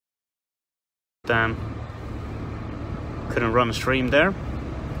couldn't run a stream there.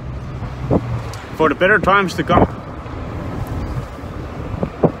 For the better times to come.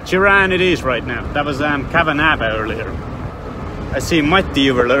 Chiran it is right now. That was Cavanaba earlier. I see Matti,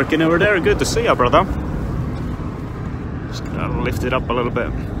 you were lurking over there. Good to see you, brother. Just gotta lift it up a little bit.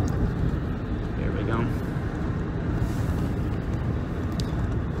 There we go.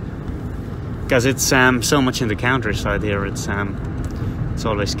 Because it's so much in the countryside here, it's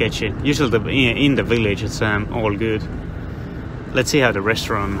always sketchy. Usually in the village it's all good. Let's see how the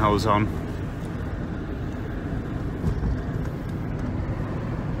restaurant holds on.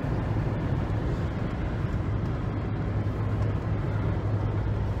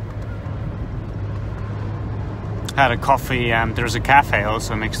 Had a coffee. There's a cafe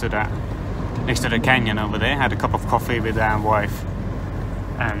also next to the canyon over there. Had a cup of coffee with wife,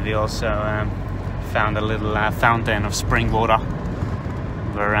 and we also found a little fountain of spring water.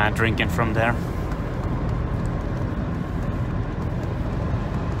 We're drinking from there.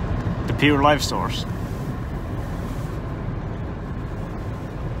 The Pure Life source.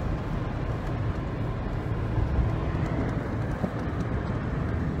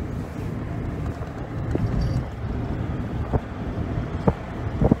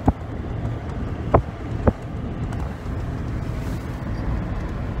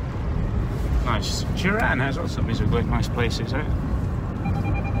 Nice. Chiran has also been some quite nice places, eh?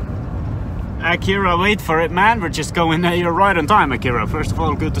 Akira, wait for it, man. We're just going. You're right on time, Akira. First of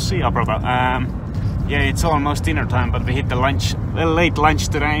all, good to see you, brother. Yeah, it's almost dinner time, but we hit the lunch, a little late lunch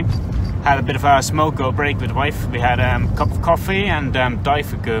today. Had a bit of a smoko break with wife. We had a cup of coffee and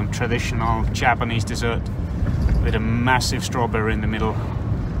daifuku, traditional Japanese dessert, with a massive strawberry in the middle,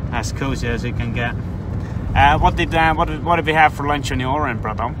 as cozy as it can get. What did we have for lunch on your end,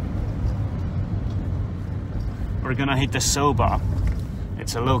 brother? We're gonna hit the soba.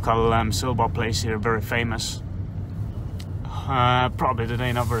 It's a local soba place here, very famous. Probably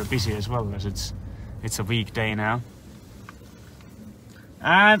today not very busy as well, as it's a weekday now.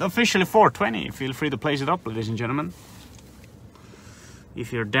 And officially 4:20. Feel free to place it up, ladies and gentlemen.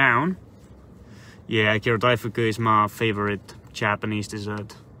 If you're down. Yeah, Akira daifuku is my favorite Japanese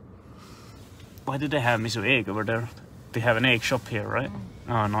dessert. Why do they have miso egg over there? They have an egg shop here, right?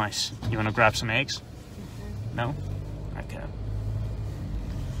 Oh, nice. You wanna grab some eggs? No? Okay.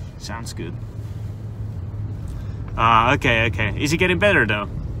 Sounds good. Okay. Is it getting better though,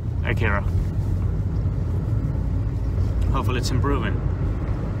 Akira? Hopefully it's improving.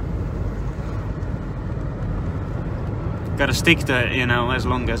 Gotta stick to it, you know, as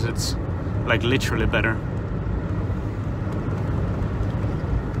long as it's like literally better.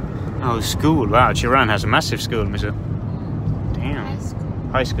 Oh, school. Wow, Chiran has a massive school, Miso. Damn.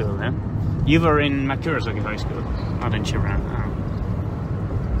 High school, yeah? You were in Makurasaki High School, not in Chiran. Oh.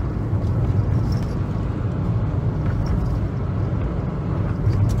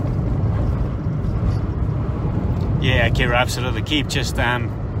 Yeah, Akira, absolutely. Keep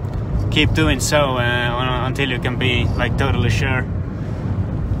doing so until you can be like totally sure.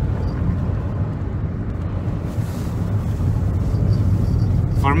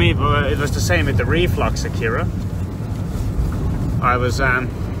 For me, it was the same with the reflux, Akira. I was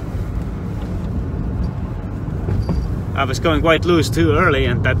going quite loose too early,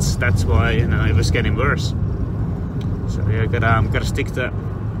 and that's why, you know, it was getting worse. So yeah, gotta stick to that.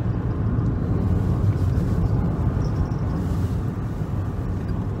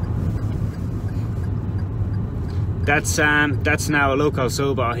 That's now a local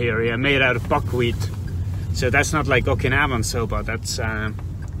soba here, yeah, made out of buckwheat. So that's not like Okinawan soba. That's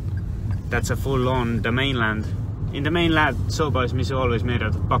a full-on the mainland. In the mainland, soba is always made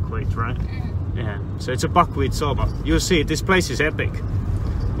out of buckwheat, right? Yeah. So it's a buckwheat soba. You'll see, this place is epic.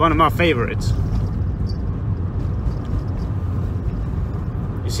 One of my favorites.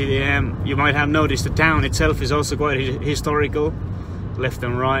 You see, you might have noticed the town itself is also quite historical. Left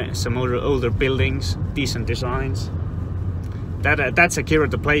and right, some older buildings, decent designs. That's Akira,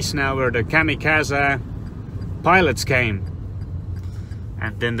 the place now where the kamikaze pilots came,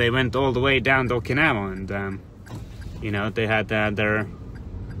 and then they went all the way down to Okinawa, and you know, they had their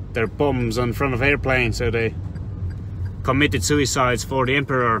bombs in front of airplanes, so they committed suicides for the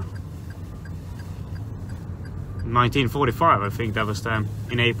emperor. 1945, I think that was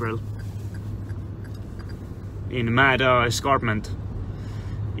in April, in mad escarpment.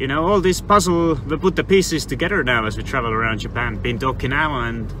 You know, all this puzzle, we put the pieces together now as we travel around Japan. Been to Okinawa,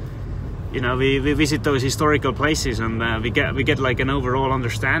 and you know, we visit those historical places, and we get like an overall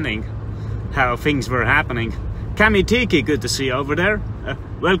understanding how things were happening. Kamitiki, good to see you over there.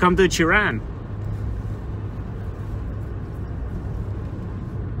 Welcome to Chiran.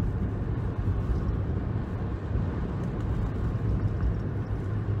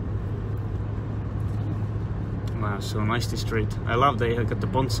 so nice this street. I love they have got the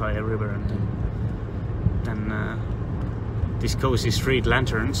bonsai everywhere, and then these cozy street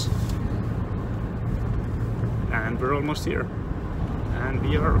lanterns. And we're almost here. And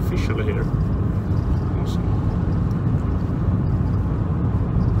we are officially here. Awesome.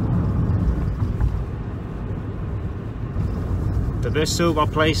 The best soba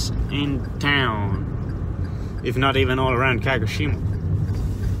place in town, if not even all around Kagoshima.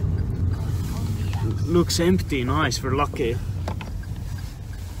 Looks empty, nice, we're lucky.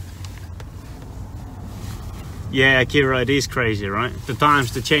 Yeah, Kira, it is crazy, right? The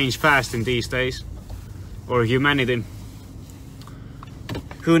times to change fast in these days. Or humanity.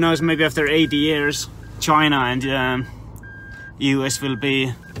 Who knows, maybe after 80 years, China and US will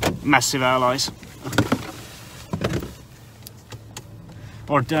be massive allies.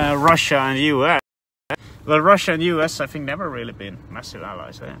 Or Russia and US. Well, Russia and US, I think, never really been massive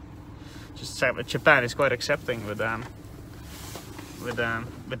allies. Just Japan is quite accepting with the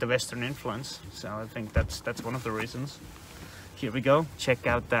Western influence. So I think that's one of the reasons. Here we go. Check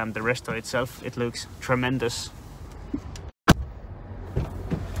out the resto itself. It looks tremendous.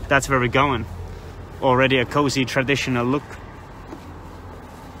 That's where we're going. Already a cozy traditional look.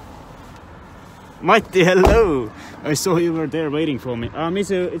 Mighty, hello! I saw you were there waiting for me.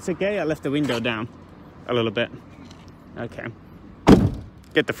 It's okay, I left the window down a little bit. Okay.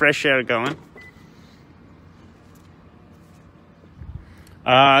 Get the fresh air going.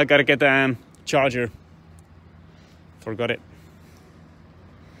 I gotta get the charger. Forgot it.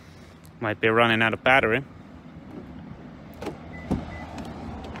 Might be running out of battery.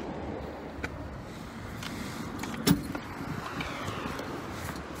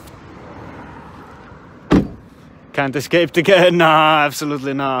 Can't escape the game. Nah,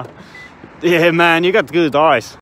 absolutely not. Yeah, man, you got good eyes.